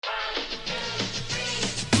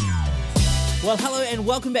Well, hello and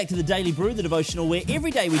welcome back to the Daily Brew, the devotional where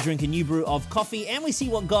every day we drink a new brew of coffee and we see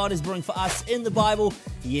what God is brewing for us in the Bible.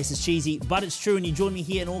 Yes, it's cheesy, but it's true, and you join me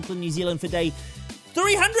here in Auckland, New Zealand for day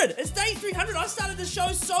 300. It's day 300. I started the show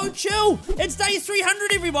so chill. It's day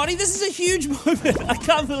 300, everybody. This is a huge moment. I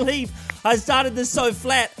can't believe I started this so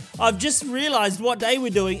flat. I've just realized what day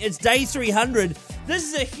we're doing. It's day 300. This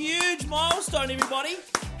is a huge milestone, everybody.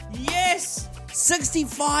 Yes,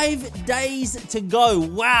 65 days to go.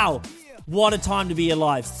 Wow. What a time to be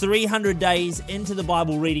alive. 300 days into the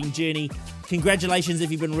Bible reading journey. Congratulations if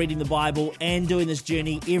you've been reading the Bible and doing this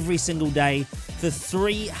journey every single day for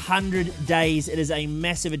 300 days. It is a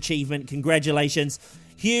massive achievement. Congratulations.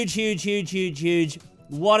 Huge, huge, huge, huge, huge.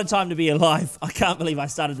 What a time to be alive. I can't believe I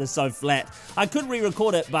started this so flat. I could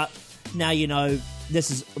re-record it, but now you know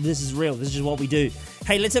this is real. This is what we do.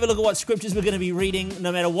 Hey, let's have a look at what scriptures we're going to be reading,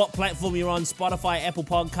 no matter what platform you're on, Spotify, Apple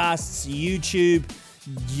Podcasts, YouTube,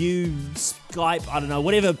 Skype, I don't know,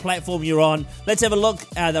 whatever platform you're on. Let's have a look.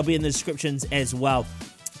 They'll be in the descriptions as well.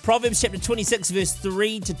 Proverbs chapter 26, verse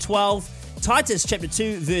 3 to 12. Titus chapter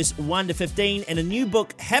 2, verse 1 to 15. And a new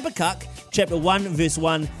book, Habakkuk, chapter 1, verse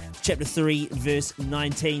 1, chapter 3, verse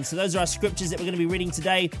 19. So those are our scriptures that we're going to be reading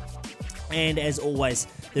today. And as always,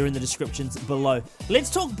 they're in the descriptions below. Let's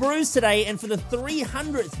talk brews today, and for the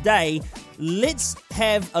 300th day, let's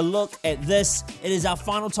have a look at this. It is our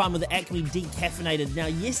final time with the Acme Decaffeinated. Now,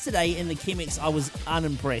 yesterday in the Chemex, I was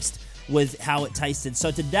unimpressed with how it tasted.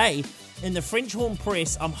 So today, in the French horn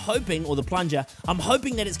press, I'm hoping, or the plunger, I'm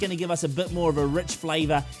hoping that it's going to give us a bit more of a rich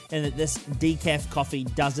flavor and that this decaf coffee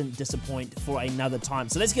doesn't disappoint for another time.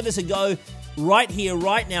 So let's give this a go right here,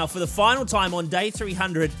 right now, for the final time on day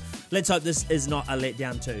 300. Let's hope this is not a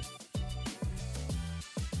letdown too.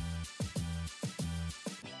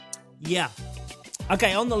 Yeah.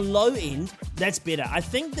 Okay, on the low end, that's better. I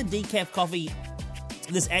think the decaf coffee,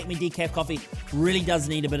 this Acme decaf coffee, really does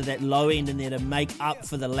need a bit of that low end in there to make up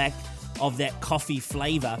for the lack of that coffee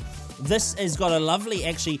flavor. This has got a lovely,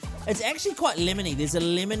 it's actually quite lemony. There's a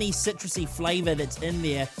lemony, citrusy flavor that's in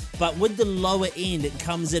there, but with the lower end, it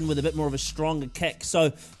comes in with a bit more of a stronger kick.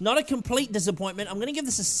 So not a complete disappointment. I'm going to give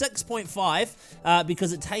this a 6.5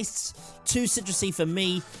 because it tastes too citrusy for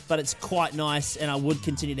me, but it's quite nice, and I would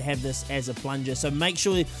continue to have this as a plunger. So make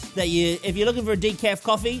sure that if you're looking for a decaf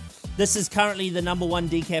coffee, this is currently the number one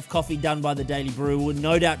decaf coffee done by the Daily Brew. We'll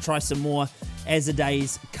no doubt try some more as the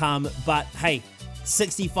days come, but hey,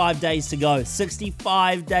 65 days to go.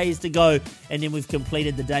 65 days to go. And then we've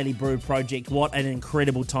completed the Daily Brew project. What an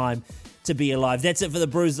incredible time to be alive. That's it for the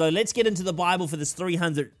brews, though. Let's get into the Bible for this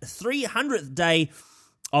 300th day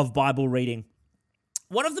of Bible reading.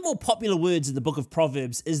 One of the more popular words in the book of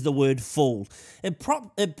Proverbs is the word fool. It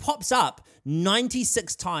pops up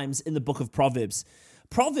 96 times in the book of Proverbs.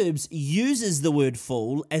 Proverbs uses the word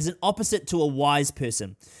fool as an opposite to a wise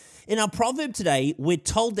person. In our proverb today, we're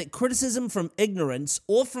told that criticism from ignorance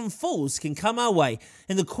or from fools can come our way,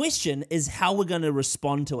 and the question is how we're going to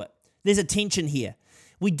respond to it. There's a tension here.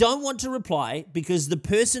 We don't want to reply because the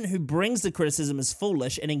person who brings the criticism is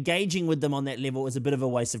foolish, and engaging with them on that level is a bit of a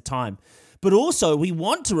waste of time. But also, we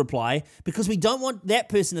want to reply because we don't want that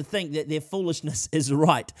person to think that their foolishness is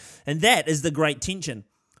right, and that is the great tension.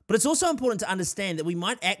 But it's also important to understand that we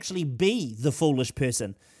might actually be the foolish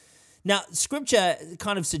person. Now, Scripture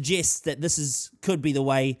kind of suggests that this could be the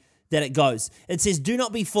way that it goes. It says, do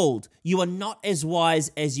not be fooled. You are not as wise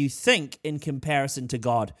as you think in comparison to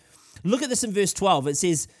God. Look at this in verse 12. It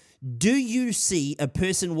says, do you see a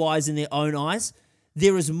person wise in their own eyes?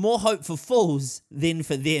 There is more hope for fools than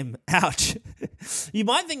for them. Ouch. You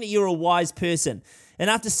might think that you're a wise person. And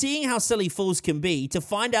after seeing how silly fools can be, to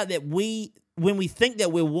find out that when we think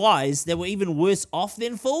that we're wise, that we're even worse off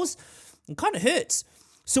than fools, it kind of hurts.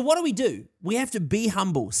 So what do? We have to be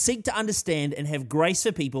humble, seek to understand, and have grace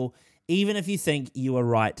for people, even if you think you are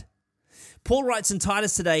right. Paul writes in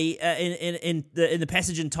Titus today, in the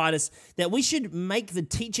passage in Titus, that we should make the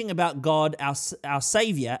teaching about God, our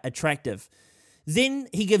Savior, attractive. Then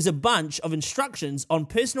he gives a bunch of instructions on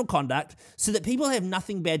personal conduct so that people have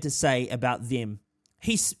nothing bad to say about them.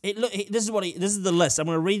 This is the list. I'm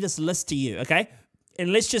going to read this list to you, okay?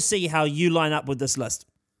 And let's just see how you line up with this list.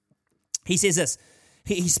 He says this.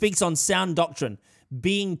 He speaks on sound doctrine,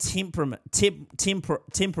 being temperate,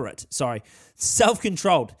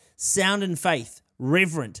 self-controlled, sound in faith,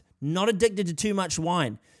 reverent, not addicted to too much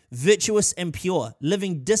wine, virtuous and pure,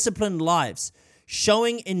 living disciplined lives,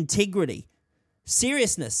 showing integrity,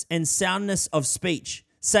 seriousness and soundness of speech,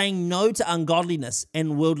 saying no to ungodliness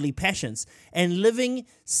and worldly passions, and living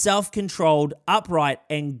self-controlled, upright,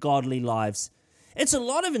 and godly lives. It's a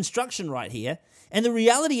lot of instruction right here. And the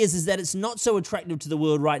reality is that it's not so attractive to the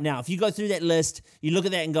world right now. If you go through that list, you look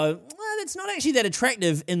at that and go, well, it's not actually that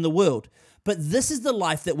attractive in the world. But this is the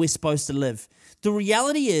life that we're supposed to live. The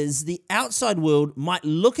reality is the outside world might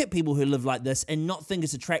look at people who live like this and not think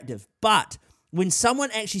it's attractive. But when someone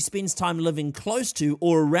actually spends time living close to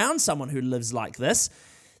or around someone who lives like this,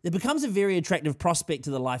 it becomes a very attractive prospect to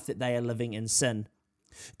the life that they are living in sin.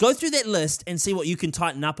 Go through that list and see what you can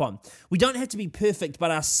tighten up on. We don't have to be perfect,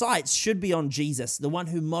 but our sights should be on Jesus, the one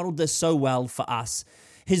who modeled this so well for us.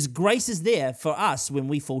 His grace is there for us when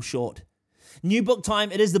we fall short. New book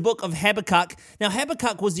time, it is the book of Habakkuk. Now,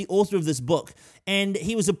 Habakkuk was the author of this book, and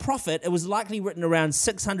he was a prophet. It was likely written around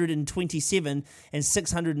 627 and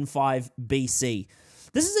 605 BC.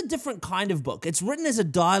 This is a different kind of book. It's written as a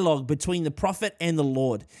dialogue between the prophet and the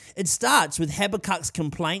Lord. It starts with Habakkuk's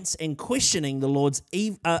complaints and questioning the Lord's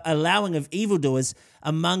allowing of evildoers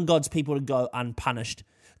among God's people to go unpunished.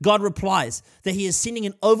 God replies that he is sending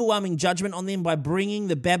an overwhelming judgment on them by bringing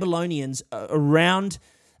the Babylonians around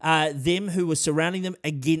them who were surrounding them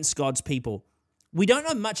against God's people. We don't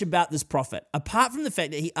know much about this prophet, apart from the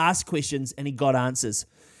fact that he asked questions and he got answers.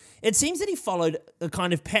 It seems that he followed a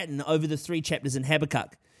kind of pattern over the 3 chapters in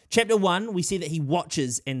Habakkuk. Chapter 1, we see that he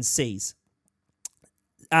watches and sees.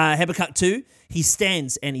 Habakkuk 2, he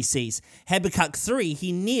stands and he sees. Habakkuk 3,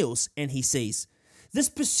 he kneels and he sees. This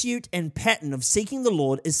pursuit and pattern of seeking the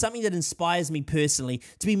Lord is something that inspires me personally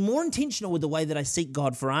to be more intentional with the way that I seek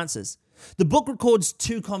God for answers. The book records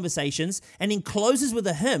 2 conversations and then closes with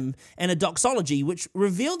a hymn and a doxology, which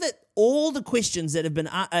reveal that all the questions that have been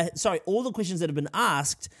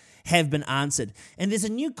asked have been answered. And there's a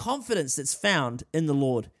new confidence that's found in the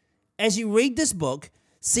Lord. As you read this book,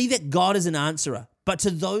 see that God is an answerer, but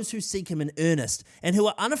to those who seek him in earnest and who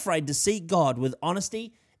are unafraid to seek God with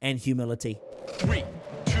honesty and humility. 3,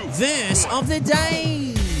 2, Verse 1. of the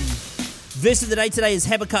day. Verse of the day today is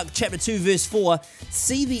Habakkuk chapter 2 verse 4.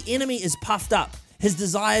 See, the enemy is puffed up. His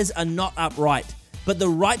desires are not upright, but the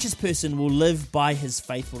righteous person will live by his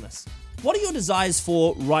faithfulness. What are your desires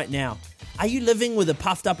for right now? Are you living with a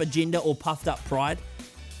puffed up agenda or puffed up pride?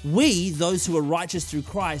 We, those who are righteous through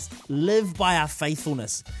Christ, live by our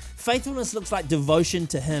faithfulness. Faithfulness looks like devotion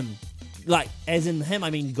to him. Like, as in him, I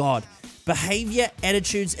mean God. Behavior,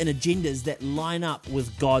 attitudes, and agendas that line up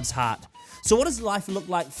with God's heart. So what does life look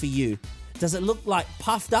like for you? Does it look like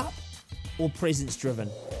puffed up or presence driven?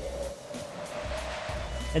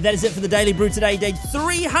 And that is it for the Daily Brew today, day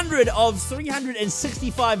 300 of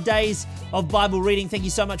 365 days of Bible reading. Thank you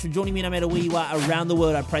so much for joining me no matter where you are around the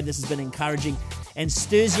world. I pray this has been encouraging and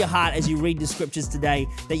stirs your heart as you read the scriptures today,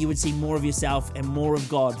 that you would see more of yourself and more of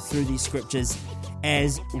God through these scriptures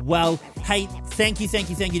as well. Hey, thank you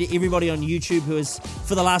to everybody on YouTube who has,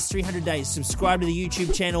 for the last 300 days, subscribed to the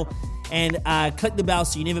YouTube channel and click the bell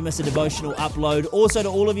so you never miss a devotional upload. Also to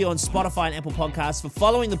all of you on Spotify and Apple Podcasts for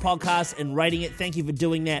following the podcast and rating it. Thank you for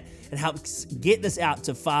doing that. It helps get this out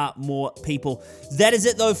to far more people. That is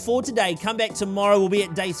it though for today. Come back tomorrow. We'll be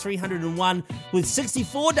at day 301 with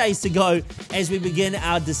 64 days to go as we begin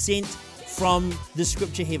our descent from the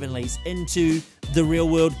scripture heavenlies into the real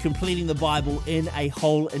world, completing the Bible in a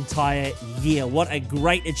whole entire year. What a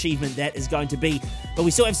great achievement that is going to be. But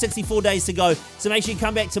we still have 64 days to go, so make sure you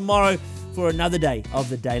come back tomorrow for another day of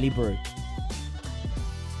the Daily Brew.